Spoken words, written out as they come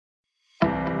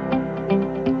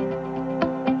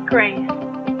Grace.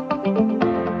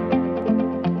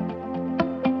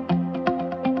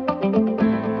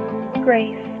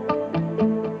 Grace.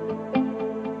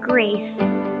 Grace.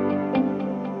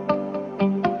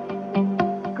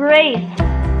 Grace.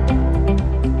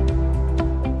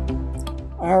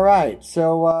 All right,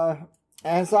 so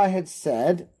as I had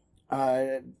said,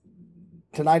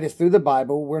 tonight is through the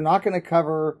Bible. We're not going to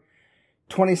cover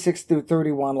 26 through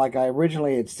 31 like I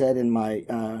originally had said in my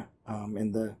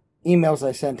in the emails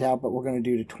I sent out, but we're going to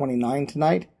do to 29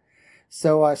 tonight.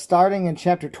 So starting in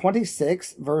chapter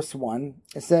 26, verse 1,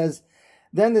 it says,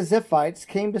 Then the Ziphites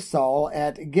came to Saul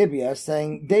at Gibeah,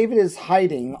 saying, David is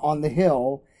hiding on the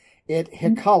hill at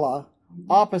Hekala,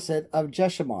 opposite of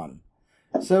Jeshimon.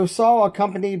 So Saul,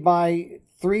 accompanied by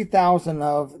 3,000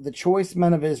 of the choice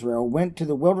men of Israel, went to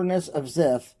the wilderness of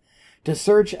Ziph to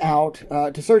search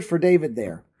for David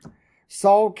there.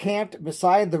 Saul camped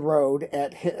beside the road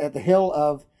at the hill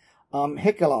of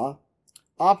Hekala,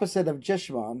 opposite of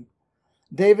Jeshimon.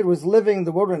 David was living in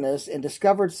the wilderness and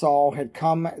discovered Saul had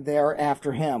come there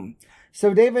after him.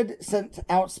 So David sent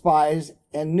out spies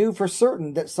and knew for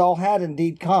certain that Saul had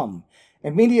indeed come.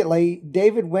 Immediately,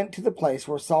 David went to the place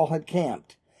where Saul had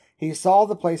camped. He saw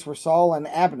the place where Saul and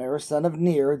Abner, son of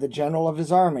Ner, the general of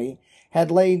his army,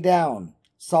 had laid down.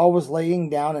 Saul was laying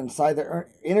down inside the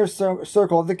inner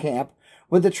circle of the camp,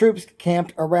 with the troops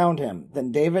camped around him.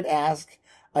 Then David asked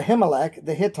Ahimelech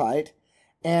the Hittite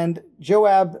and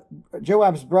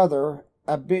Joab's brother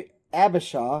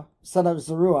Abishai, son of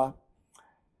Zeruiah,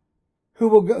 who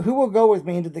will go with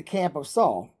me into the camp of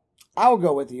Saul? I will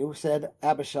go with you, said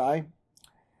Abishai.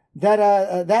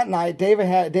 That night,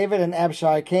 David and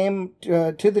Abishai came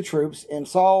to the troops, and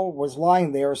Saul was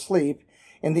lying there asleep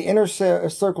in the inner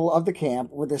circle of the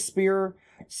camp, with a spear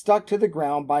stuck to the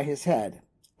ground by his head.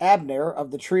 Abner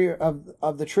of the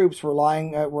troops were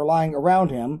lying around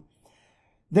him.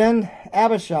 Then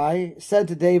Abishai said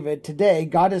to David, Today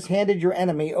God has handed your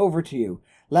enemy over to you.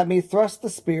 Let me thrust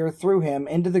the spear through him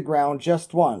into the ground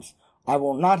just once. I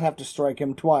will not have to strike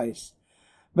him twice.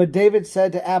 But David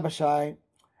said to Abishai,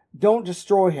 Don't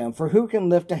destroy him, for who can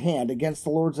lift a hand against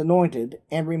the Lord's anointed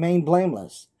and remain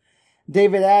blameless?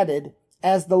 David added,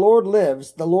 As the Lord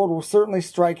lives, the Lord will certainly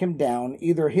strike him down.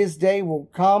 Either his day will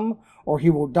come, or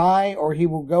he will die, or he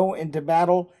will go into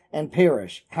battle and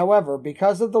perish. However,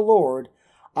 because of the Lord,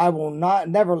 I will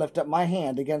never lift up my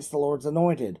hand against the Lord's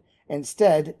anointed.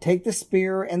 Instead, take the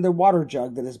spear and the water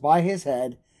jug that is by his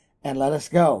head, and let us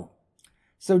go.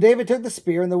 So David took the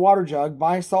spear and the water jug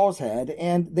by Saul's head,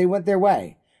 and they went their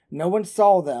way. No one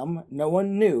saw them, no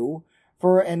one knew,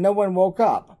 and no one woke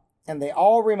up. And they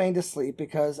all remained asleep,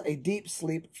 because a deep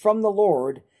sleep from the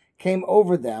Lord came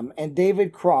over them, and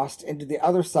David crossed into the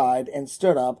other side and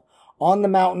stood up on the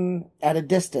mountain at a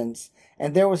distance,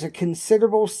 and there was a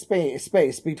considerable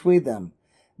space between them.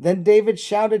 Then David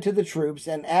shouted to the troops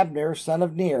and Abner, son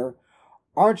of Ner,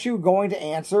 Aren't you going to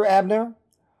answer, Abner?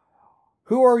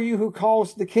 Who are you who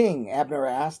calls the king? Abner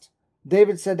asked.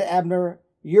 David said to Abner,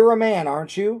 You're a man,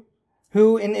 aren't you?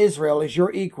 Who in Israel is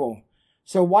your equal?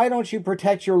 So why don't you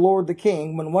protect your lord the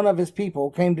king when one of his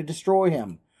people came to destroy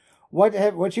him?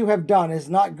 What you have done is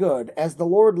not good. As the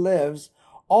Lord lives,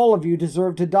 all of you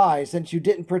deserve to die, since you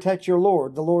didn't protect your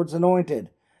lord, the Lord's anointed.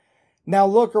 Now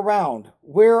look around.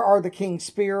 Where are the king's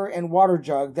spear and water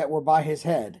jug that were by his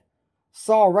head?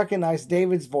 Saul recognized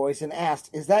David's voice and asked,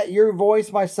 Is that your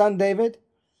voice, my son David?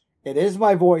 It is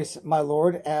my voice, my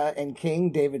lord and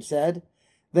king, David said.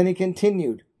 Then he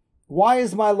continued, Why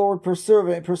is my lord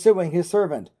pursuing his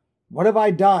servant? What have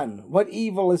I done? What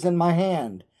evil is in my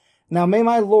hand? Now may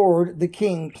my lord the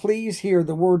king please hear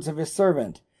the words of his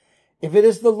servant. If it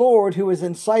is the Lord who has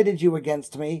incited you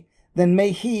against me, then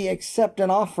may he accept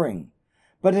an offering.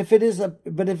 But if it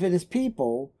is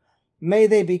people, may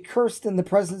they be cursed in the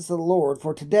presence of the Lord,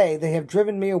 for today they have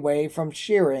driven me away from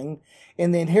sharing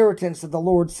in the inheritance of the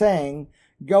Lord, saying,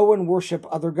 Go and worship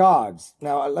other gods.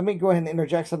 Now, let me go ahead and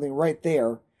interject something right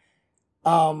there.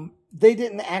 They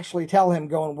didn't actually tell him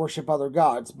go and worship other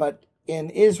gods, but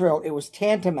in Israel, it was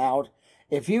tantamount.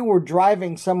 If you were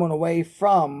driving someone away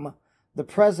from the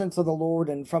presence of the Lord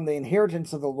and from the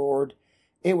inheritance of the Lord,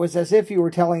 it was as if you were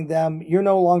telling them, you're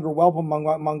no longer welcome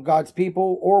among God's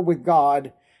people or with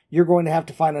God. You're going to have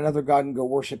to find another God and go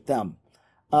worship them.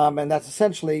 And that's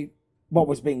essentially what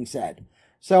was being said.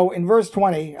 So in verse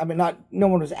 20, no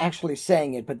one was actually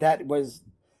saying it, but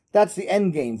that's the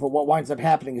end game for what winds up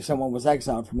happening if someone was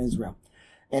exiled from Israel.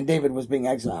 And David was being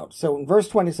exiled. So in verse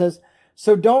 20 it says,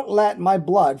 So don't let my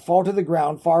blood fall to the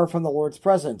ground far from the Lord's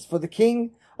presence, for the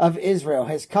king of Israel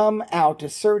has come out to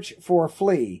search for a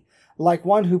flea, like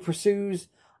one who pursues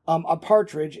a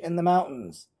partridge in the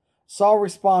mountains. Saul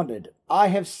responded, I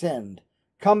have sinned.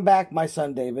 Come back, my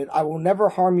son David. I will never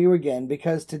harm you again,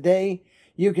 because today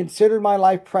you considered my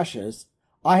life precious.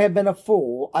 I have been a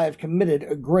fool. I have committed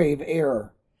a grave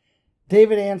error.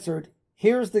 David answered,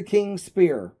 Here's the king's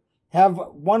spear. Have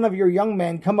one of your young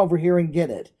men come over here and get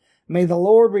it. May the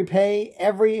Lord repay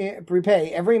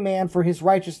every man for his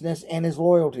righteousness and his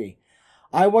loyalty.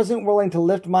 I wasn't willing to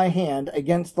lift my hand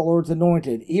against the Lord's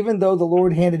anointed, even though the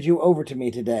Lord handed you over to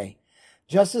me today.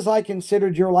 Just as I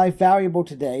considered your life valuable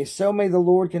today, so may the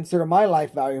Lord consider my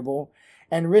life valuable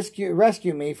and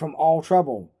rescue me from all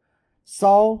trouble.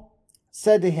 Saul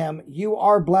said to him, You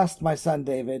are blessed, my son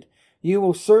David. You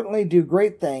will certainly do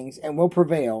great things and will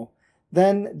prevail.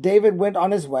 Then David went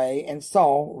on his way, and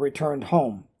Saul returned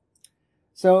home.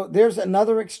 So there's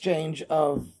another exchange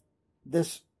of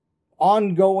this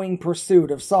ongoing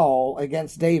pursuit of Saul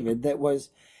against David that was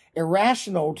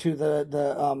irrational to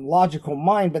the logical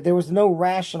mind, but there was no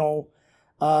rationality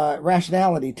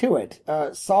to it.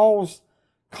 Saul's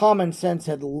common sense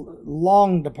had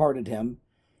long departed him.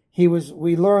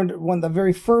 We learned one of the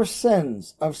very first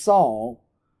sins of Saul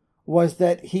was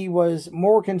that he was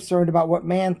more concerned about what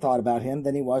man thought about him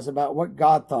than he was about what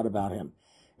God thought about him.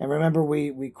 And remember,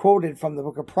 we quoted from the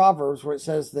book of Proverbs where it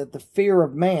says that the fear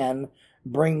of man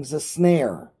brings a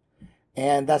snare.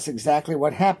 And that's exactly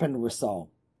what happened with Saul.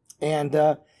 And,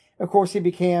 of course, he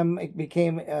became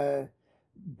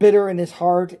bitter in his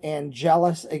heart and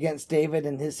jealous against David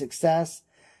and his success,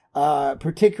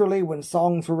 particularly when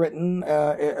songs were written,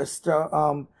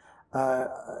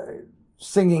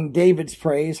 singing David's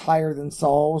praise higher than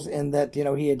Saul's, and that,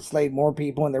 he had slayed more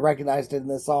people and they recognized it in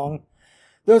the song.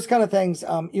 Those kind of things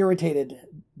irritated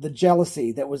the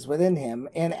jealousy that was within him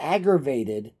and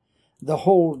aggravated the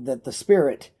hold that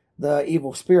the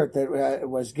evil spirit that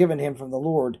was given him from the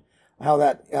Lord, how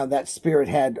that spirit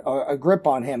had a grip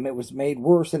on him. It was made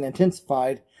worse and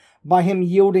intensified by him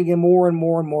yielding more and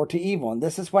more and more to evil. And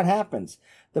this is what happens.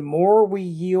 The more we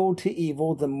yield to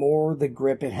evil, the more the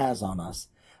grip it has on us.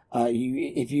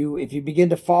 If you begin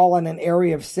to fall in an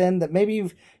area of sin that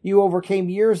maybe you overcame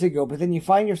years ago, but then you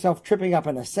find yourself tripping up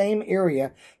in the same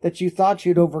area that you thought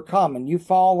you'd overcome, and you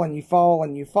fall and you fall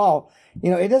and you fall,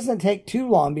 it doesn't take too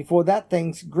long before that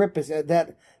thing's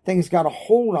got a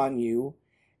hold on you,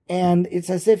 and it's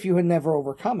as if you had never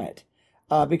overcome it,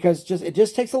 because it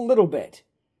just takes a little bit.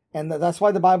 And that's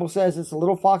why the Bible says it's the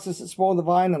little foxes that spoil the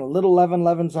vine, and a little leaven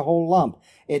leavens a whole lump.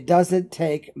 It doesn't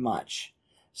take much.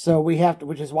 So we have to,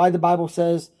 which is why the Bible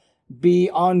says, be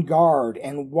on guard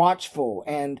and watchful.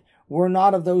 And we're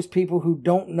not of those people who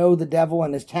don't know the devil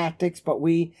and his tactics, but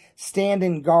we stand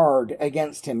in guard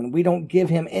against him, and we don't give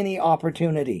him any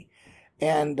opportunity.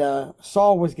 And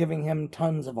Saul was giving him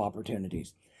tons of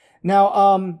opportunities.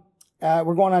 Now,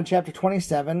 we're going on chapter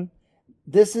 27.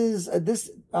 This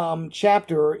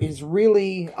chapter is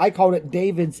really, I called it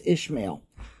David's Ishmael,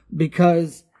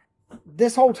 because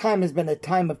this whole time has been a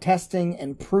time of testing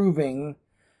and proving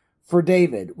for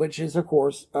David, which is, of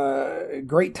course,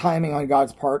 great timing on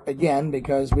God's part, again,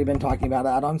 because we've been talking about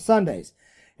that on Sundays.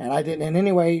 And I didn't in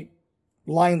any way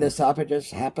line this up. It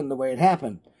just happened the way it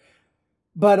happened.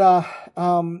 But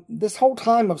this whole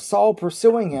time of Saul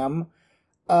pursuing him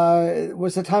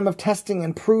was a time of testing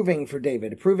and proving for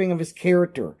David, proving of his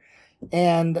character.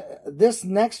 And this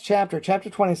next chapter, chapter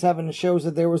 27, shows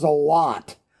that there was a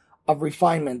lot of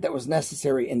refinement that was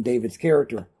necessary in David's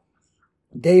character.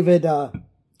 David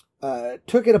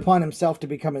took it upon himself to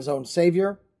become his own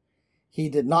savior. He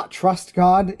did not trust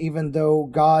God, even though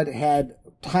God had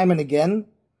time and again,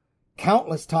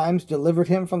 countless times, delivered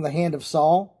him from the hand of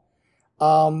Saul.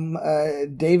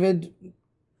 David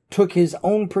took his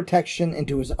own protection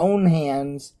into his own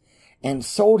hands and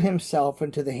sold himself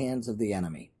into the hands of the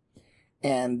enemy.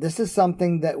 And this is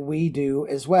something that we do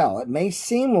as well. It may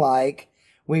seem like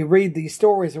we read these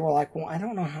stories and we're like, well, I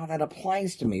don't know how that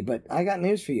applies to me, but I got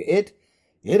news for you. It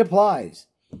applies.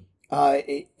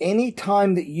 Any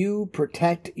time that you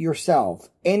protect yourself,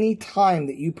 any time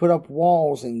that you put up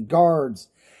walls and guards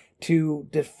to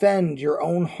defend your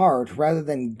own heart rather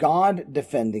than God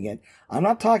defending it. I'm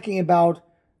not talking about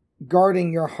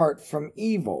guarding your heart from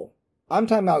evil. I'm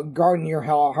talking about guarding your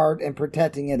heart and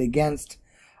protecting it against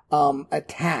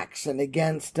attacks and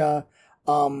against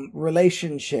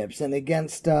relationships and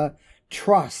against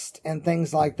trust and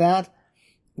things like that.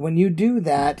 When you do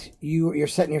that, you're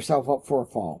setting yourself up for a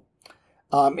fall.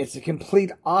 It's the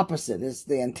complete opposite. It's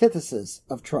the antithesis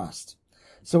of trust.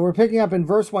 So we're picking up in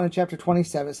verse 1 in chapter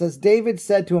 27. It says, David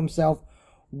said to himself,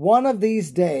 one of these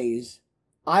days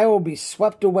I will be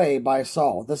swept away by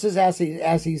Saul. This is as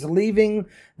he's leaving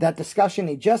that discussion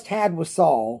he just had with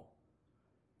Saul.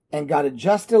 and God had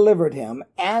just delivered him.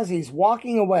 As he's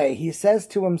walking away, he says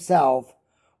to himself,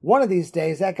 one of these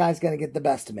days, that guy's going to get the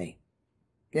best of me.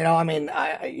 You know, I mean,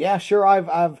 yeah, sure,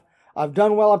 I've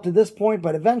done well up to this point,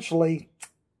 but eventually,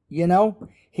 you know,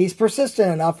 he's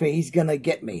persistent enough, he's going to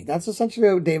get me. That's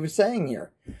essentially what David's saying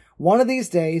here. One of these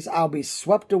days, I'll be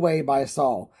swept away by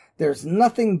Saul. There's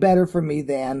nothing better for me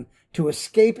than to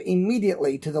escape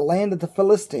immediately to the land of the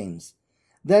Philistines.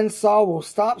 Then Saul will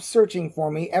stop searching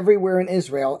for me everywhere in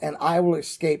Israel, and I will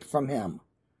escape from him.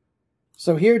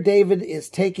 So here David is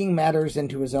taking matters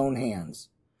into his own hands.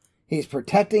 He's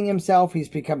protecting himself. He's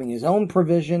becoming his own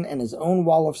provision and his own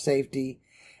wall of safety,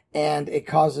 and it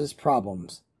causes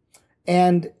problems.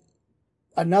 And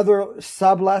another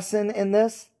sub-lesson in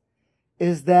this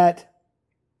is that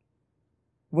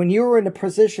when you're in a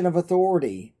position of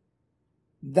authority,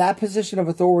 that position of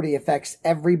authority affects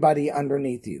everybody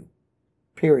underneath you.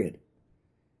 Period.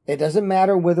 It doesn't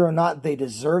matter whether or not they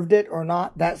deserved it or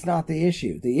not. That's not the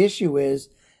issue. The issue is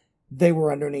they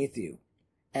were underneath you.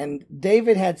 And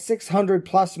David had 600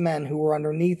 plus men who were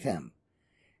underneath him.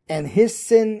 And his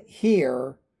sin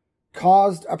here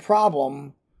caused a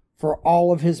problem for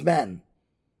all of his men.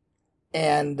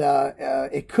 And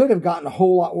it could have gotten a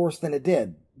whole lot worse than it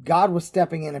did. God was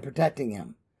stepping in and protecting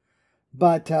him.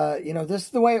 But, you know, this is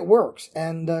the way it works.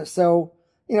 And so,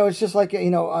 you know, it's just like, you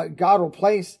know, God will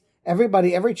place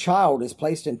everybody, every child is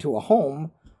placed into a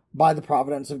home by the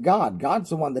providence of God. God's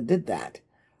the one that did that.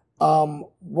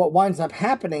 What winds up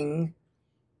happening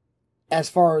as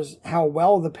far as how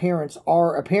well the parents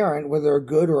are a parent, whether they're a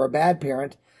good or a bad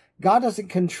parent, God doesn't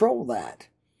control that.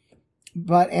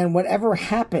 And whatever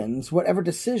happens, whatever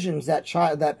decisions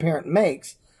that parent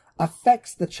makes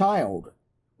affects the child,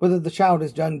 whether the child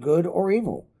has done good or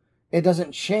evil. It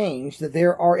doesn't change that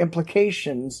there are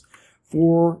implications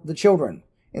for the children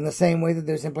in the same way that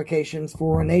there's implications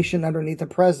for a nation underneath a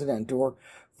president, or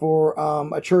for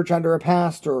a church under a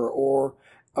pastor, or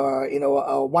you know,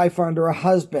 a wife under a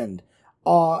husband,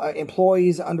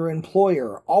 employees under an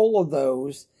employer. All of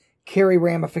those carry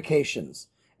ramifications.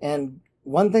 And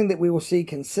one thing that we will see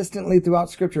consistently throughout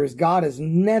Scripture is God is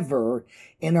never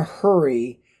in a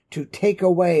hurry to take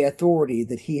away authority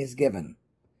that he has given.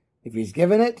 If he's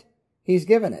given it, he's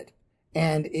given it.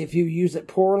 And if you use it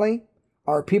poorly,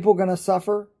 are people going to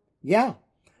suffer? Yeah.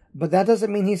 But that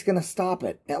doesn't mean he's going to stop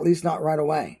it, at least not right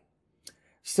away.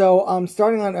 So,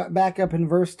 starting on back up in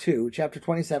verse 2, chapter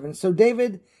 27. So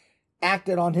David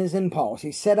acted on his impulse.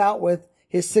 He set out with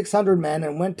his 600 men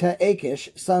and went to Achish,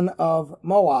 son of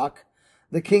Moach,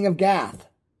 the king of Gath.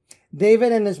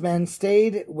 David and his men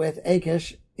stayed with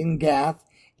Achish in Gath.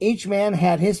 Each man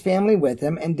had his family with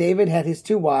him, and David had his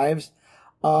two wives,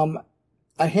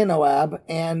 Ahinoam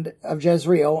and of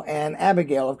Jezreel, and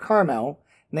Abigail of Carmel,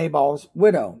 Nabal's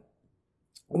widow.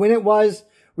 When it was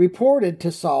reported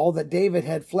to Saul that David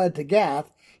had fled to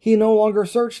Gath, he no longer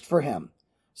searched for him.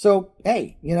 So,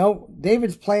 hey, you know,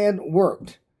 David's plan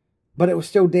worked, but it was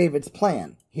still David's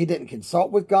plan. He didn't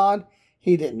consult with God.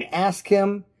 He didn't ask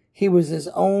him. He was his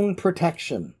own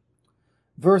protection.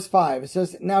 Verse 5, it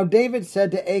says, Now David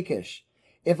said to Achish,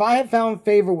 If I have found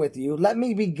favor with you, let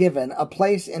me be given a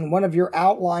place in one of your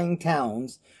outlying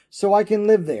towns, so I can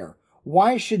live there.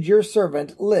 Why should your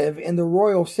servant live in the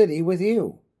royal city with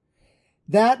you?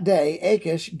 That day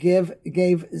Achish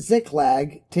gave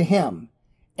Ziklag to him,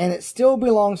 and it still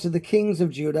belongs to the kings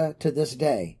of Judah to this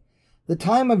day. The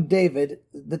time that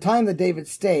David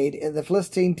stayed in the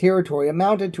Philistine territory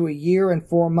amounted to 1 year and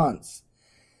 4 months.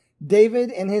 David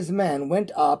and his men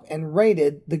went up and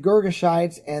raided the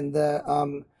Girgashites and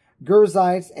the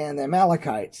Girzites and the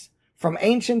Amalekites. From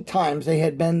ancient times they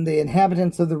had been the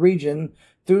inhabitants of the region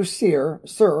through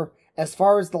Sur, as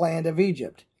far as the land of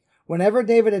Egypt. Whenever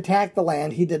David attacked the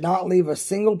land, he did not leave a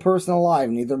single person alive,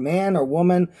 neither man or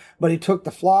woman, but he took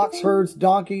the flocks, herds,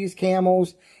 donkeys,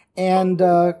 camels, and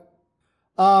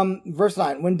verse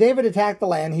 9, when David attacked the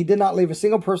land, he did not leave a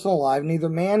single person alive, neither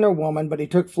man nor woman, but he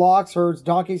took flocks, herds,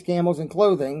 donkeys, camels, and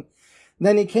clothing.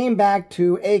 Then he came back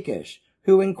to Achish,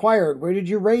 who inquired, Where did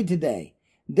you raid today?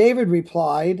 David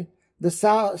replied, The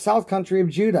south country of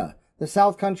Judah, the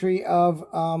south country of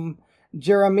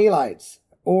Jerahmeelites,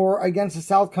 or against the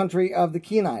south country of the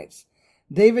Kenites.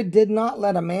 David did not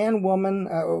let a man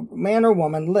or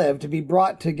woman live to be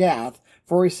brought to Gath,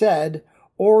 for he said,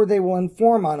 Or they will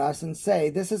inform on us and say,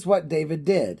 This is what David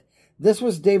did. This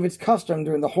was David's custom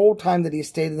during the whole time that he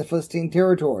stayed in the Philistine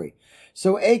territory.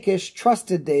 So Achish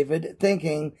trusted David,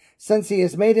 thinking, Since he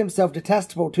has made himself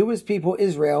detestable to his people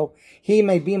Israel, he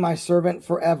may be my servant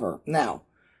forever. Now,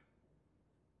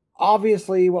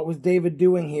 obviously what was David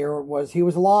doing here was he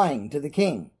was lying to the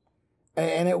king.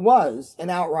 And it was an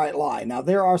outright lie. Now,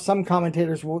 there are some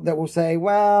commentators that will say,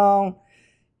 well,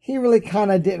 he really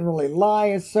kind of didn't really lie.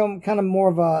 It's some kind of more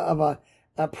of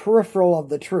a peripheral of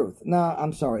the truth. No,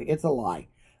 I'm sorry. It's a lie.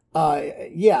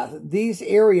 Yeah, these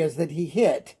areas that he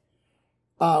hit,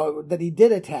 that he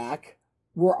did attack,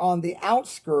 were on the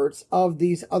outskirts of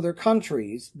these other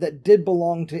countries that did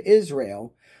belong to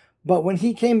Israel. But when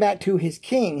he came back to his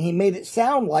king, he made it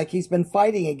sound like he's been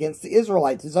fighting against the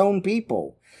Israelites, his own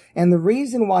people. And the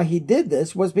reason why he did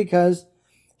this was because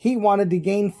he wanted to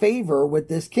gain favor with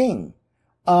this king.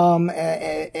 And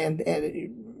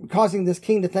causing this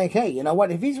king to think, hey, you know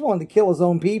what? If he's willing to kill his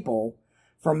own people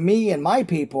for me and my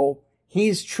people,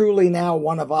 he's truly now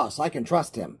one of us. I can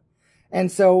trust him. And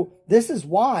so this is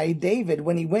why David,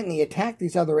 when he went and he attacked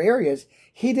these other areas,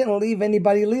 he didn't leave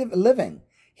anybody living.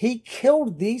 He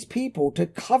killed these people to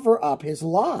cover up his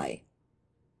lie.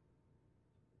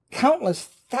 Countless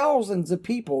thousands of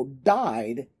people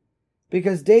died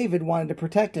because David wanted to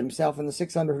protect himself and the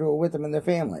 600 who were with him and their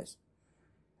families.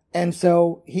 And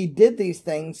so he did these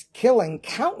things, killing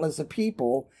countless of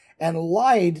people, and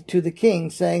lied to the king,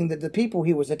 saying that the people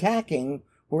he was attacking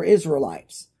were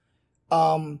Israelites.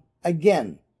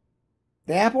 Again,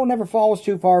 the apple never falls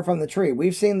too far from the tree.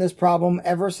 We've seen this problem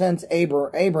ever since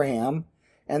Abraham,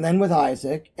 and then with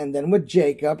Isaac, and then with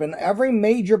Jacob, and every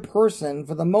major person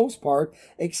for the most part,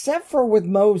 except for with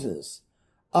Moses.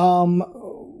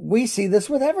 We see this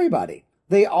with everybody.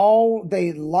 They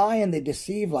lie and they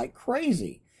deceive like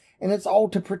crazy, and it's all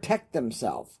to protect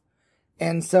themselves.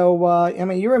 And so, I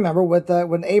mean, you remember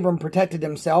when Abram protected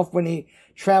himself when he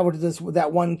traveled to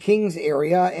that one king's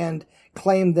area and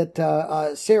claimed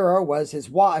that Sarah was his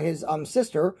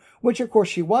sister, which of course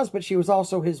she was, but she was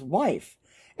also his wife.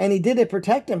 And he did it to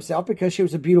protect himself because she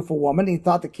was a beautiful woman. He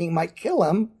thought the king might kill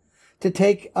him to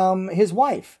take his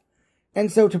wife.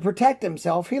 And so to protect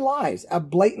himself, he lies. A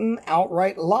blatant,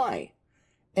 outright lie.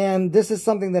 And this is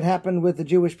something that happened with the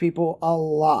Jewish people a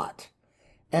lot.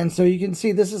 And so you can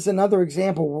see this is another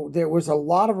example. There was a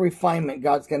lot of refinement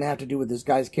God's going to have to do with this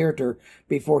guy's character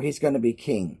before he's going to be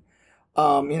king.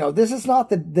 This is not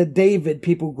the David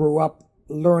people grew up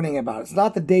learning about. It's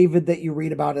not the David that you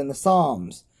read about in the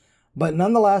Psalms. But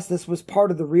nonetheless, this was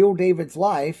part of the real David's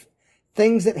life,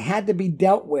 things that had to be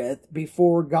dealt with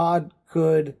before God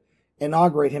could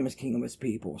inaugurate him as king of his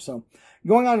people. So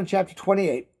going on to chapter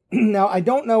 28. Now, I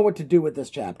don't know what to do with this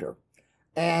chapter,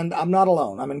 and I'm not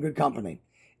alone. I'm in good company.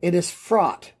 It is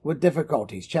fraught with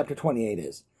difficulties. Chapter 28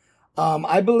 is.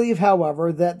 I believe,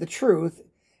 however, that the truth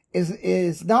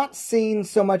is not seen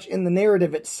so much in the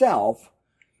narrative itself,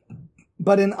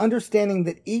 but in understanding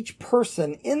that each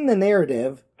person in the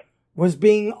narrative was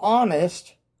being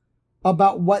honest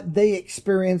about what they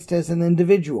experienced as an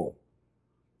individual.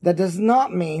 That does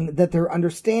not mean that their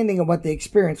understanding of what they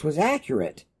experienced was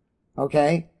accurate.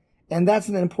 Okay? And that's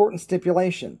an important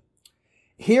stipulation.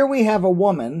 Here we have a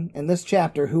woman in this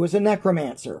chapter who is a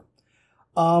necromancer,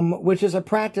 which is a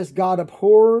practice God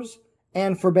abhors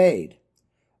and forbade.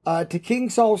 To King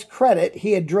Saul's credit,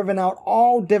 he had driven out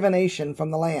all divination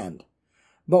from the land.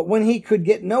 But when he could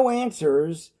get no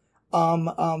answers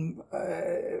from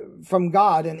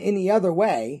God in any other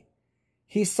way,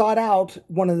 he sought out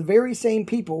one of the very same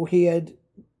people he had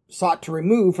sought to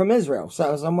remove from Israel.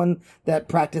 So someone that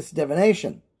practiced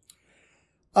divination.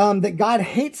 That God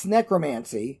hates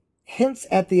necromancy hints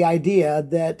at the idea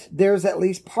that there's at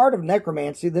least part of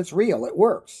necromancy that's real. It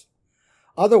works.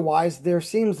 Otherwise, there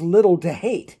seems little to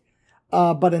hate,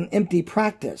 but an empty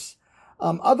practice.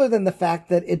 Other than the fact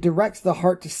that it directs the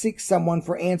heart to seek someone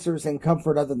for answers and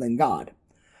comfort other than God.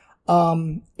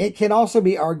 It can also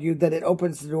be argued that it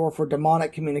opens the door for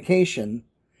demonic communication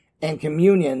and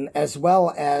communion as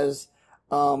well.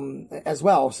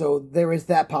 So there is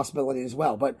that possibility as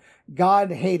well. But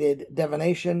God hated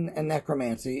divination and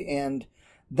necromancy, and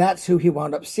that's who he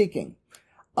wound up seeking.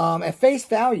 At face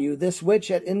value, this witch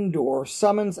at Endor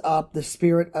summons up the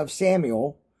spirit of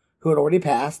Samuel, who had already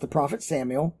passed, the prophet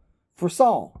Samuel, for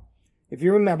Saul. If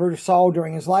you remember, Saul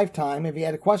during his lifetime, if he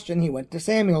had a question, he went to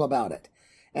Samuel about it.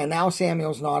 And now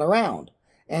Samuel's not around.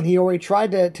 And he already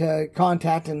tried to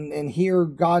contact and hear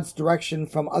God's direction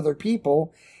from other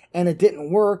people, and it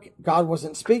didn't work. God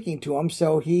wasn't speaking to him,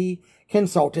 so he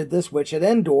consulted this witch at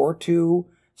Endor to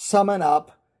summon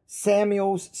up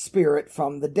Samuel's spirit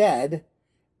from the dead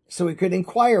so he could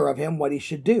inquire of him what he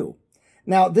should do.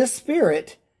 Now, this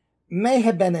spirit may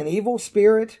have been an evil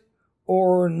spirit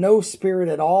or no spirit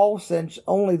at all, since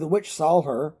only the witch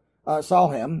saw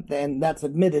him, and that's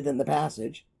admitted in the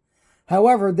passage.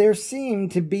 However, there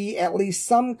seemed to be at least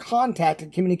some contact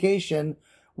and communication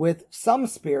with some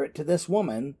spirit to this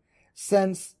woman,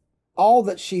 since all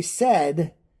that she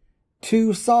said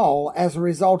to Saul as a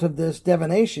result of this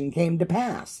divination came to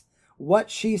pass.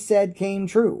 What she said came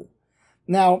true.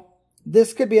 Now,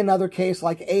 this could be another case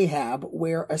like Ahab,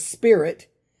 where a spirit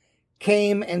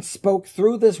came and spoke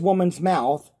through this woman's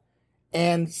mouth,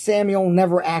 and Samuel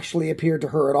never actually appeared to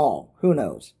her at all. Who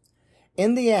knows?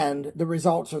 In the end, the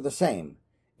results are the same.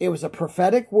 It was a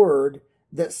prophetic word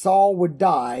that Saul would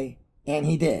die, and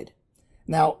he did.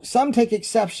 Now, some take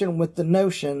exception with the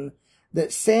notion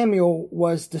that Samuel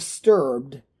was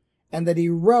disturbed and that he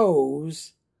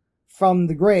rose from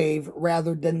the grave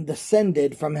rather than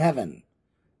descended from heaven.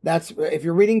 That's, if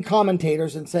you're reading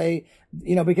commentators and say,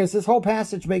 because this whole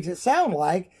passage makes it sound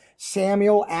like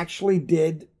Samuel actually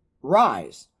did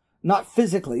rise. Not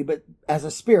physically, but as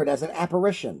a spirit, as an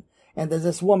apparition. And that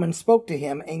this woman spoke to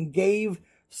him and gave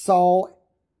Saul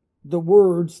the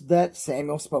words that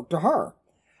Samuel spoke to her.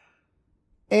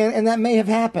 And that may have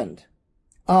happened.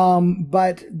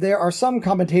 But there are some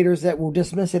commentators that will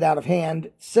dismiss it out of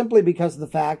hand simply because of the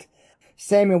fact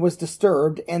Samuel was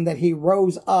disturbed and that he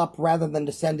rose up rather than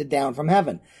descended down from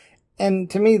heaven. And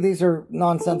to me, these are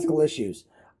nonsensical issues.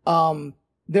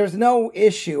 There's no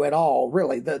issue at all,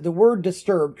 really. The word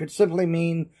disturbed could simply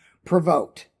mean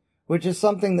provoked, which is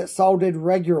something that Saul did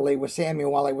regularly with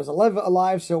Samuel while he was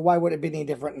alive, so why would it be any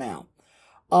different now?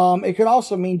 It could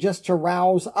also mean just to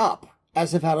rouse up,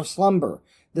 as if out of slumber.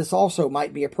 This also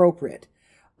might be appropriate.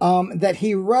 That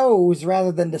he rose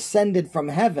rather than descended from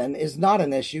heaven is not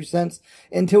an issue, since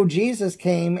until Jesus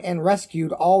came and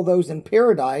rescued all those in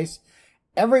paradise,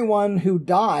 everyone who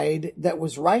died that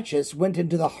was righteous went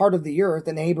into the heart of the earth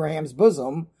in Abraham's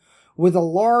bosom, with a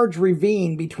large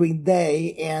ravine between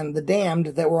they and the damned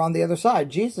that were on the other side.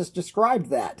 Jesus described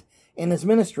that in his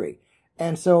ministry.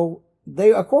 And so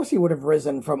of course he would have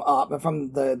risen from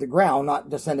the ground, not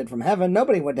descended from heaven.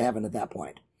 Nobody went to heaven at that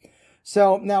point.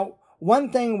 So now,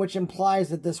 one thing which implies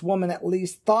that this woman at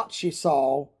least thought she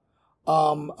saw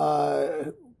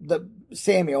the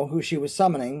Samuel, who she was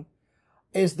summoning,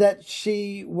 is that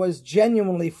she was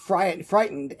genuinely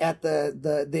frightened at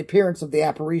the appearance of the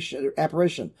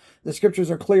apparition. The scriptures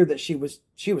are clear that she was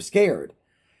scared.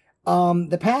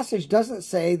 The passage doesn't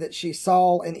say that she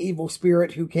saw an evil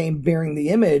spirit who came bearing the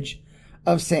image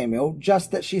of Samuel,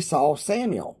 just that she saw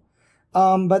Samuel.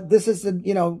 But this is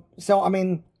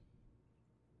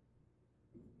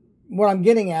what I'm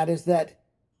getting at is that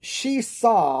she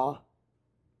saw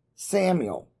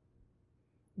Samuel.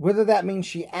 Whether that means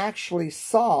she actually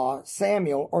saw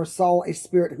Samuel or saw a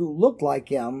spirit who looked like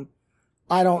him,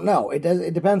 I don't know. It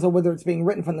depends on whether it's being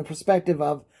written from the perspective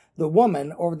of the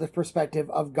woman or the perspective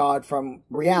of God from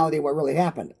reality, what really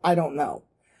happened. I don't know.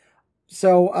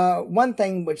 So, one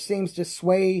thing which seems to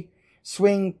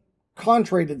swing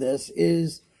contrary to this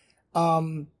is,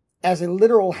 as a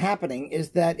literal happening,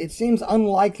 is that it seems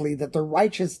unlikely that the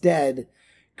righteous dead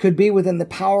could be within the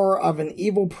power of an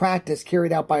evil practice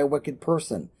carried out by a wicked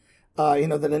person.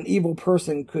 That an evil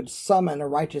person could summon a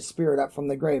righteous spirit up from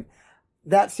the grave.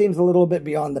 That seems a little bit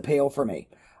beyond the pale for me.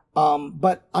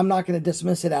 But I'm not going to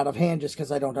dismiss it out of hand just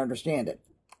because I don't understand it.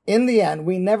 In the end,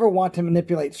 we never want to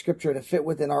manipulate scripture to fit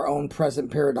within our own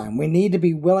present paradigm. We need to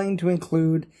be willing to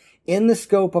include in the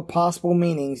scope of possible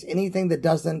meanings anything that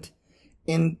doesn't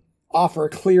offer a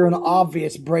clear and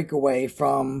obvious breakaway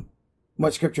from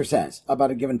what scripture says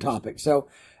about a given topic. So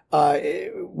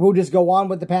we'll just go on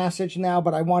with the passage now,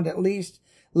 but I want to at least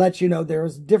let you know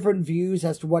there's different views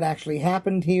as to what actually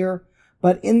happened here.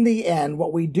 But in the end,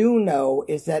 what we do know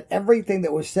is that everything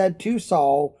that was said to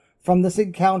Saul from this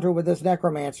encounter with this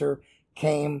necromancer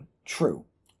came true.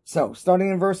 So, starting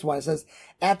in verse 1, it says,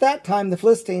 "At that time the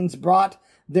Philistines brought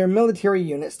their military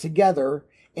units together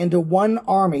into one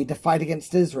army to fight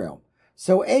against Israel.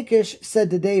 So Achish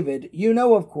said to David, 'You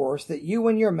know, of course, that you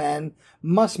and your men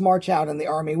must march out in the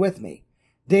army with me.'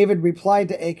 David replied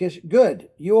to Achish, 'Good,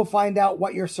 you will find out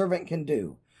what your servant can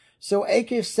do.' So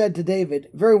Achish said to David,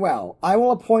 'Very well, I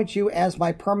will appoint you as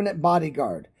my permanent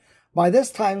bodyguard.' By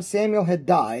this time Samuel had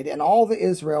died, and all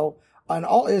Israel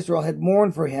had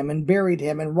mourned for him and buried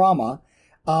him in Ramah,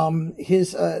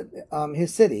 his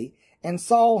city, and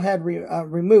Saul had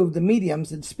removed the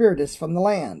mediums and spiritists from the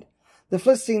land. The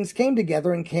Philistines came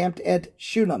together and camped at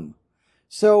Shunem.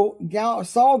 So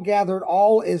Saul gathered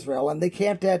all Israel, and they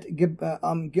camped at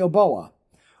Gilboa.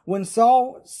 When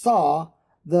Saul saw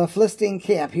the Philistine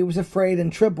camp, he was afraid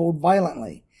and trembled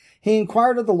violently. He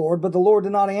inquired of the Lord, but the Lord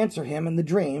did not answer him in the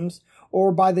dreams,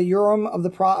 or by the Urim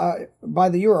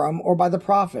or by the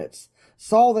prophets.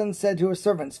 Saul then said to his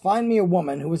servants, 'Find me a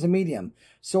woman who is a medium,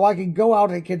 so I can go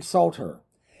out and consult her.'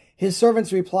 His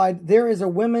servants replied, 'There is a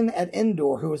woman at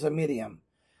Endor who is a medium.'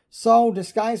 Saul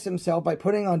disguised himself by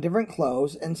putting on different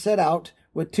clothes and set out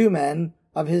with two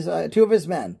of his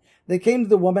men. They came to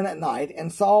the woman at night,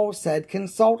 and Saul said,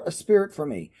 "Consult a spirit for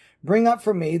me. Bring up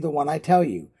for me the one I tell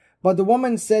you." But the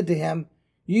woman said to him,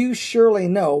 "You surely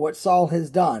know what Saul has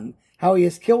done, how he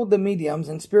has killed the mediums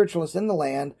and spiritualists in the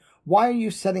land. Why are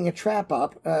you setting a trap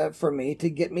up for me to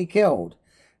get me killed?"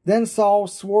 Then Saul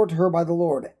swore to her by the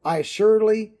Lord, I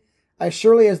surely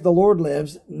as the Lord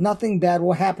lives, nothing bad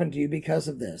will happen to you because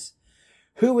of this."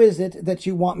 "Who is it that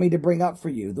you want me to bring up for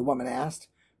you?" the woman asked.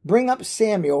 "Bring up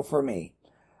Samuel for me."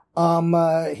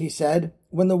 He said.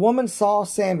 When the woman saw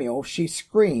Samuel, she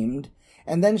screamed,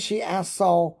 and then she asked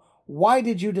Saul, "Why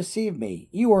did you deceive me?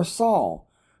 You are Saul."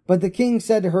 But the king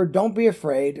said to her, "Don't be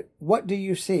afraid. What do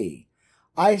you see?"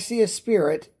 "I see a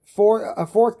spirit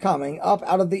forthcoming up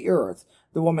out of the earth,"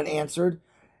 the woman answered.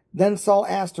 Then Saul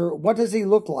asked her, "What does he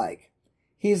look like?"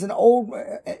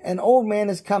 An old man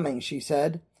is coming," she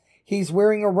said. "He's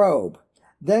wearing a robe."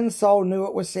 Then Saul knew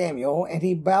it was Samuel, and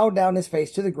he bowed down his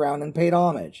face to the ground and paid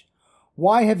homage.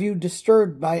 "Why have you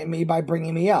disturbed me by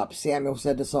bringing me up?" Samuel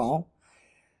said to Saul.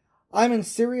 "I'm in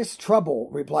serious trouble,"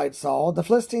 replied Saul. "The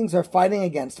Philistines are fighting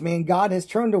against me, and God has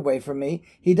turned away from me.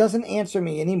 He doesn't answer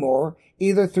me any more,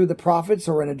 either through the prophets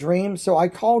or in a dream, so I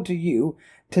called to you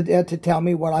to tell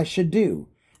me what I should do."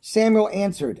 Samuel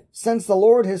answered, "Since the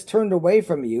Lord has turned away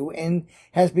from you and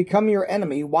has become your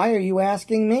enemy, why are you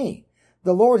asking me?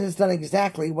 The Lord has done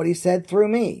exactly what he said through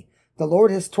me. The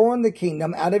Lord has torn the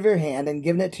kingdom out of your hand and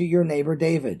given it to your neighbor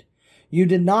David. You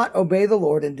did not obey the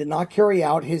Lord and did not carry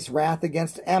out his wrath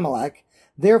against Amalek.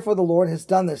 Therefore the Lord has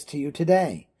done this to you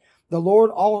today. The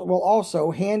Lord will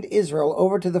also hand Israel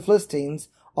over to the Philistines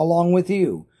along with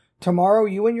you. Tomorrow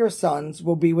you and your sons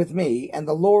will be with me, and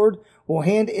the Lord will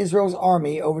hand Israel's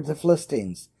army over to the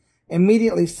Philistines."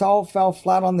 Immediately Saul fell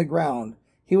flat on the ground.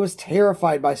 He was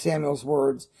terrified by Samuel's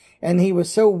words, and he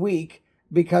was so weak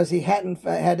because he hadn't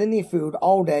had any food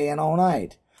all day and all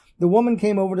night. The woman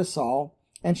came over to Saul,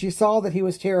 and she saw that he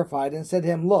was terrified and said to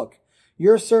him, "Look,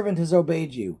 your servant has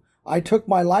obeyed you. I took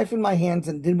my life in my hands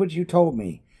and did what you told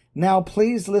me. Now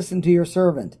please listen to your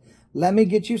servant. Let me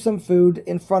get you some food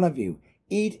in front of you.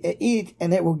 Eat,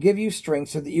 and it will give you strength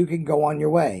so that you can go on your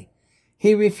way."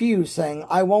 He refused, saying,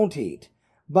 "I won't eat."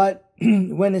 But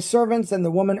when his servants and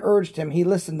the woman urged him, he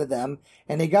listened to them,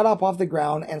 and he got up off the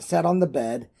ground and sat on the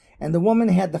bed. And the woman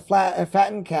had the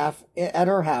fattened calf at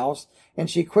her house, and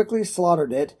she quickly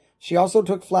slaughtered it. She also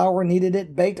took flour, kneaded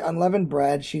it, baked unleavened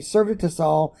bread. She served it to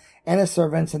Saul and his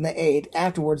servants, and they ate.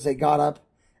 Afterwards they got up,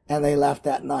 and they left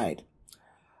that night.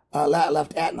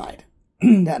 Left at night.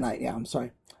 That night, yeah, I'm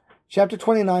sorry. Chapter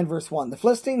 29, verse 1. The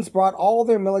Philistines brought all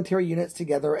their military units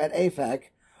together at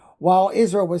Aphek, while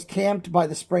Israel was camped by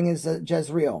the spring of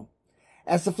Jezreel.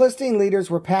 As the Philistine leaders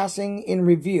were passing in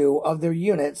review of their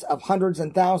units of hundreds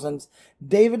and thousands,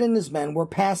 David and his men were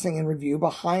passing in review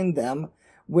behind them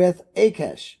with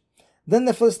Achish. Then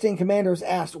the Philistine commanders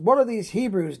asked, "What are these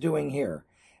Hebrews doing here?"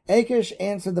 Achish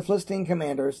answered the Philistine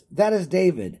commanders, "That is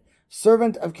David,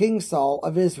 servant of King Saul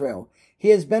of Israel. He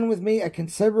has been with me a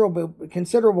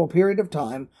considerable period of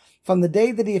time. From the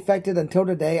day that he effected until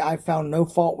today, I found no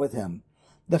fault with him."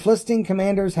 The Philistine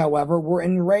commanders, however, were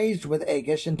enraged with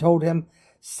Achish and told him,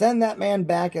 "Send that man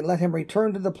back and let him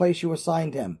return to the place you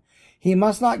assigned him. He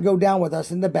must not go down with us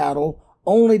into battle,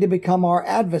 only to become our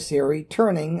adversary,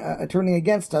 turning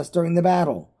against us during the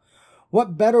battle.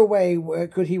 What better way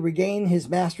could he regain his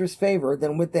master's favor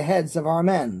than with the heads of our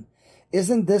men?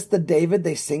 Isn't this the David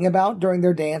they sing about during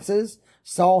their dances?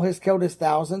 Saul has killed his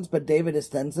thousands, but David his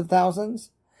tens of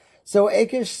thousands." So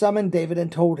Achish summoned David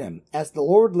and told him, "As the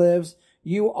Lord lives,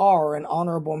 you are an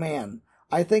honorable man.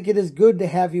 I think it is good to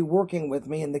have you working with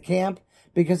me in the camp,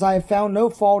 because I have found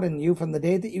no fault in you from the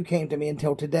day that you came to me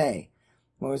until today."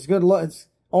 Well, it's good. It's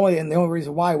only, and the only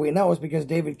reason why we know is because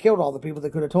David killed all the people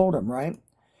that could have told him, right?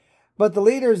 "But the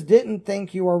leaders didn't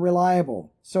think you are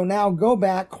reliable. So now go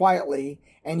back quietly,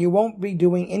 and you won't be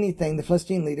doing anything the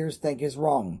Philistine leaders think is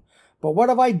wrong." "But what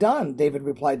have I done?" David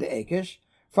replied to Achish.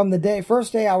 "From the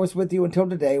first day I was with you until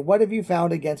today, what have you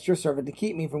found against your servant to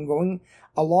keep me from going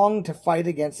along to fight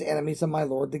against the enemies of my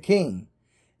lord the king?"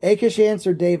 Achish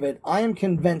answered David, "I am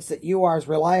convinced that you are as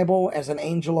reliable as an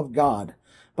angel of God.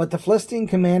 But the Philistine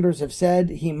commanders have said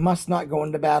he must not go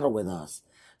into battle with us.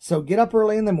 So get up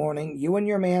early in the morning, you and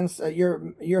your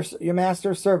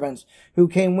master's servants who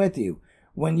came with you.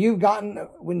 When you've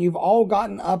all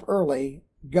gotten up early,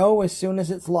 go as soon as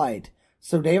it's light."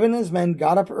 So David and his men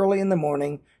got up early in the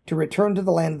morning to return to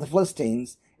the land of the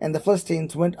Philistines, and the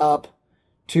Philistines went up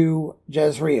to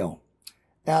Jezreel.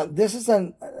 Now, this is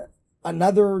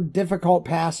another difficult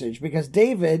passage because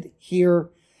David here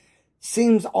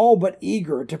seems all but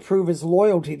eager to prove his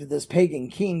loyalty to this pagan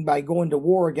king by going to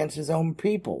war against his own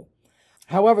people.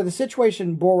 However, the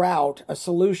situation bore out a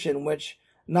solution which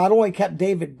not only kept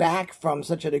David back from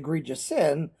such an egregious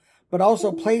sin, but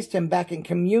also placed him back in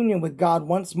communion with God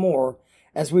once more,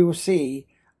 as we will see,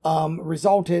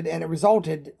 resulted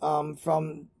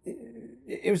from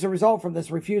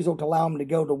this refusal to allow him to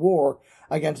go to war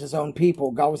against his own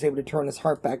people. God was able to turn his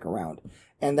heart back around.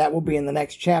 And that will be in the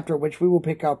next chapter, which we will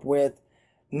pick up with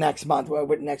next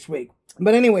week.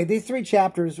 But anyway, these 3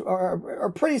 chapters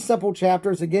are pretty simple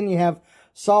chapters. Again, you have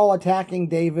Saul attacking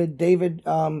David,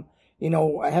 having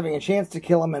a chance to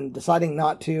kill him and deciding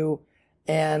not to,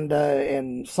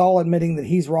 and Saul admitting that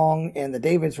he's wrong and that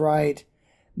David's right.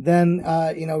 Then,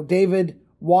 David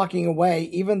walking away,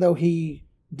 even though he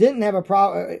didn't have a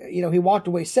problem, he walked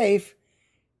away safe.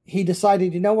 He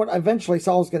decided, eventually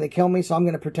Saul's going to kill me, so I'm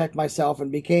going to protect myself,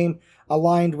 and became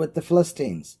aligned with the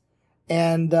Philistines.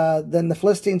 And then the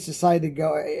Philistines decided to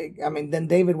go, then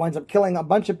David winds up killing a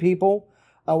bunch of people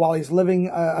while he's living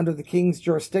under the king's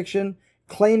jurisdiction,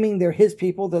 claiming they're his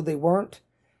people, though they weren't.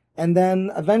 And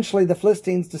then eventually the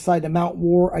Philistines decide to mount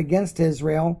war against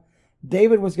Israel.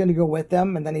 David was going to go with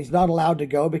them, and then he's not allowed to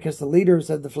go because the leaders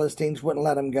of the Philistines wouldn't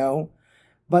let him go.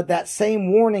 But that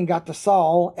same warning got to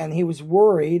Saul, and he was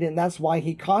worried, and that's why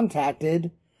he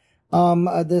contacted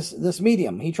this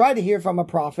medium. He tried to hear from a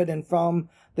prophet and from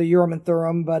the Urim and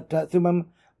Thummim,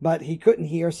 but he couldn't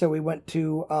hear, so he went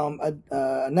to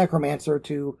a necromancer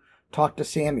to talk to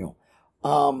Samuel.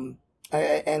 And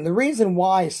the reason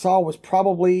why Saul was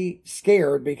probably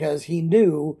scared, because he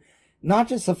knew not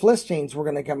just the Philistines were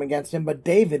going to come against him, but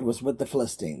David was with the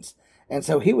Philistines. And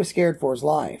so he was scared for his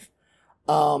life.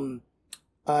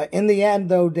 In the end,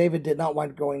 though, David did not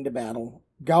want going to battle.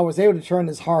 God was able to turn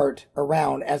his heart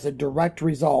around as a direct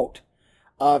result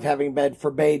of having been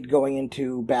forbade going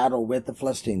into battle with the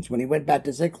Philistines. When he went back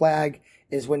to Ziklag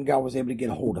is when God was able to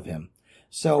get a hold of him.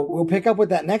 So we'll pick up with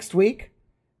that next week.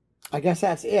 I guess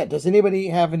that's it. Does anybody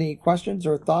have any questions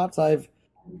or thoughts? What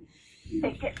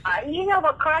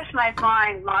crossed my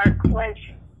mind, Mark, was,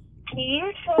 do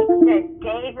you think that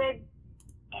David,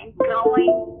 in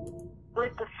going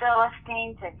with the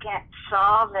Philistines against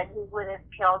Saul, that he would have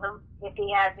killed him if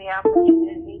he had the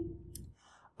opportunity?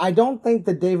 I don't think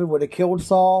that David would have killed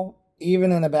Saul,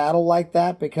 even in a battle like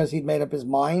that, because he'd made up his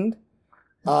mind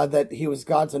that he was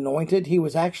God's anointed. David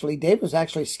was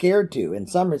actually scared to, in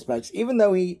some respects, even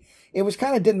though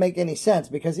didn't make any sense,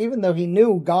 because even though he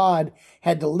knew God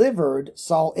had delivered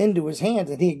Saul into his hands,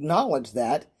 and he acknowledged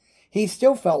that, he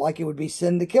still felt like it would be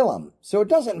sin to kill him. So it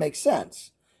doesn't make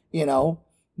sense,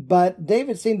 But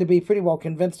David seemed to be pretty well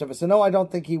convinced of it. So no, I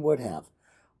don't think he would have.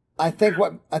 I think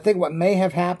what may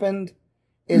have happened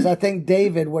is, I think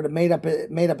David would have made up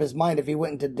his mind, if he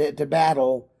went into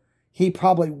battle, he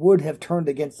probably would have turned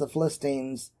against the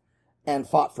Philistines and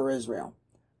fought for Israel.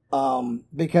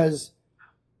 Because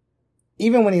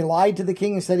even when he lied to the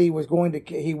king and said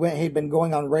he'd been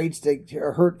going on raids to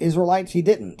hurt Israelites, he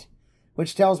didn't,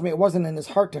 which tells me it wasn't in his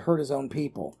heart to hurt his own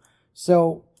people.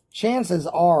 So chances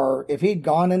are, if he'd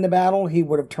gone into battle, he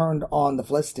would have turned on the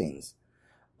Philistines.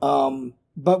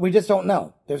 But we just don't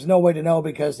know. There's no way to know,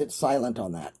 because it's silent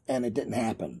on that, and it didn't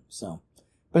happen. So,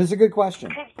 but it's a good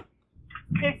question.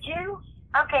 Could you?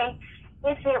 Okay,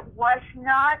 if it was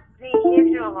not the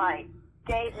Israelite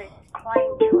David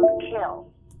claimed to have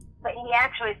killed, but he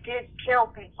actually did kill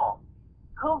people,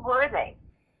 who were they?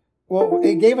 Well,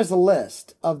 it gave us a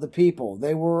list of the people.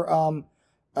 They were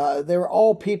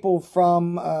all people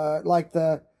from like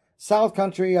the south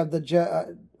country of the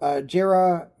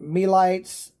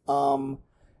Jerahmeelites,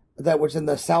 that was in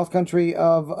the south country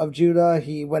of Judah.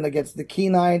 He went against the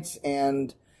Kenites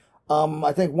and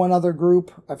I think one other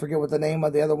group. I forget what the name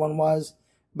of the other one was,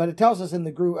 but it tells us in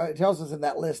the group. It tells us in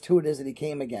that list who it is that he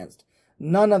came against.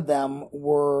 None of them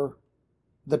were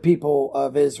the people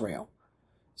of Israel.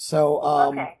 So,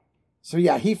 okay. So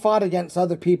yeah, he fought against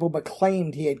other people, but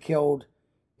claimed he had killed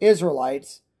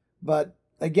Israelites. But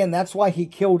again, that's why he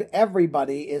killed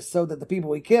everybody, is so that the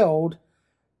people he killed,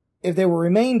 if there were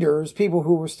remainders, people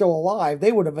who were still alive,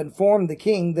 they would have informed the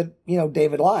king that,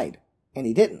 David lied. And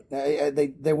he didn't.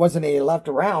 There wasn't any left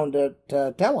around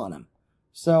to tell on him.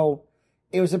 So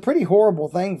it was a pretty horrible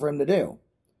thing for him to do.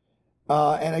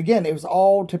 And again, it was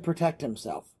all to protect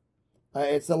himself.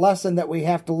 It's the lesson that we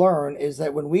have to learn, is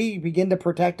that when we begin to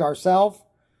protect ourselves,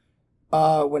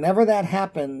 whenever that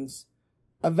happens,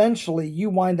 eventually you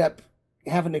wind up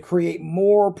having to create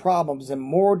more problems and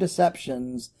more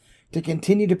deceptions to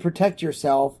continue to protect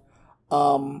yourself.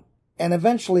 And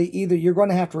eventually either you're going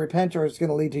to have to repent, or it's going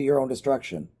to lead to your own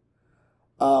destruction.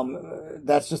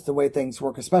 That's just the way things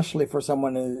work, especially for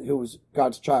someone who's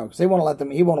God's child, because he won't let them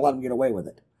get away with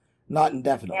it, not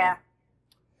indefinitely. Yeah.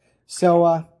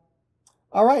 So,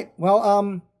 all right.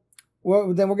 Well,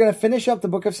 then we're going to finish up the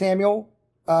book of Samuel,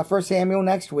 1 Samuel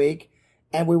next week,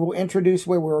 and we will introduce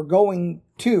where we're going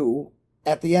to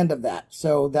at the end of that.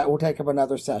 So that will take up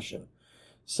another session.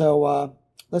 So,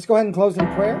 let's go ahead and close in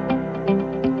prayer.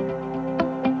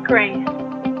 Grace.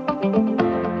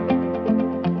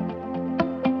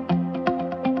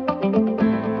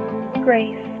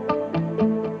 Grace.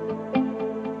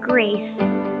 Grace.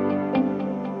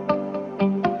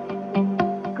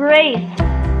 Grace.